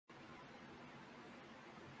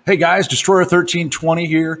Hey guys, Destroyer1320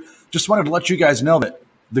 here. Just wanted to let you guys know that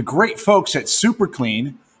the great folks at Super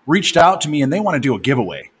Clean reached out to me and they want to do a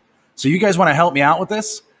giveaway. So you guys want to help me out with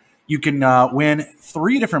this? You can win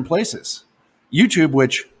 3 different places. YouTube,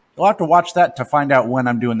 which you'll have to watch that to find out when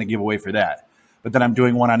I'm doing the giveaway for that. But then I'm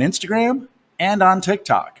doing one on Instagram and on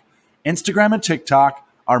TikTok. Instagram and TikTok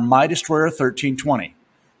are MyDestroyer1320.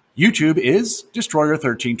 YouTube is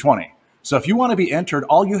Destroyer1320. So if you want to be entered,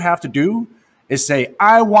 all you have to do is say,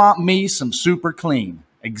 I want me some Super Clean.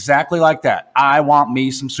 Exactly like that. I want me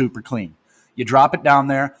some Super Clean. You drop it down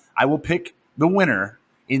there. I will pick the winner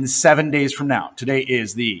in 7 days from now. Today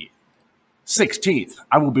is the 16th.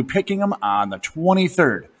 I will be picking them on the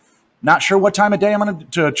 23rd. Not sure what time of day I'm going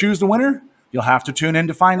to choose the winner. You'll have to tune in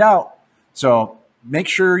to find out. So make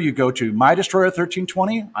sure you go to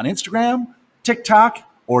MyDestroyer1320 on Instagram, TikTok,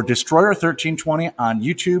 or Destroyer1320 on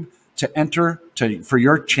YouTube to enter for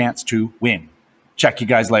your chance to win. Check you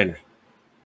guys later.